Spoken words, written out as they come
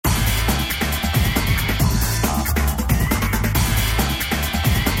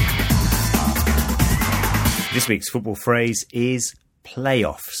This week's football phrase is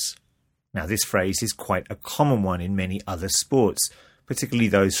playoffs. Now, this phrase is quite a common one in many other sports, particularly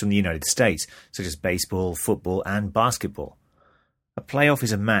those from the United States, such as baseball, football, and basketball. A playoff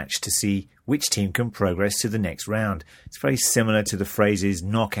is a match to see which team can progress to the next round. It's very similar to the phrases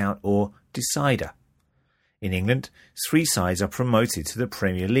knockout or decider. In England, 3 sides are promoted to the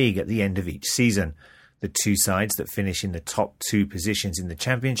Premier League at the end of each season. The 2 sides that finish in the top 2 positions in the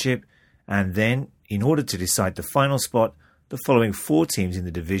Championship, and then, in order to decide the final spot, the following 4 teams in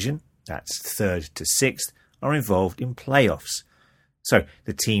the division, that's 3rd to 6th, are involved in playoffs. So,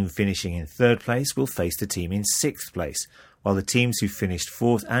 the team finishing in 3rd place will face the team in 6th place, while the teams who finished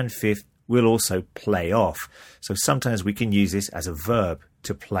 4th and 5th will also play off. So sometimes we can use this as a verb,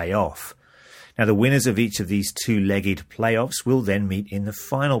 to play off. Now, the winners of each of these 2-legged playoffs will then meet in the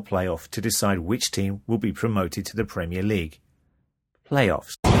final playoff to decide which team will be promoted to the Premier League.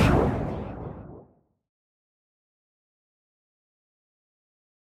 Playoffs.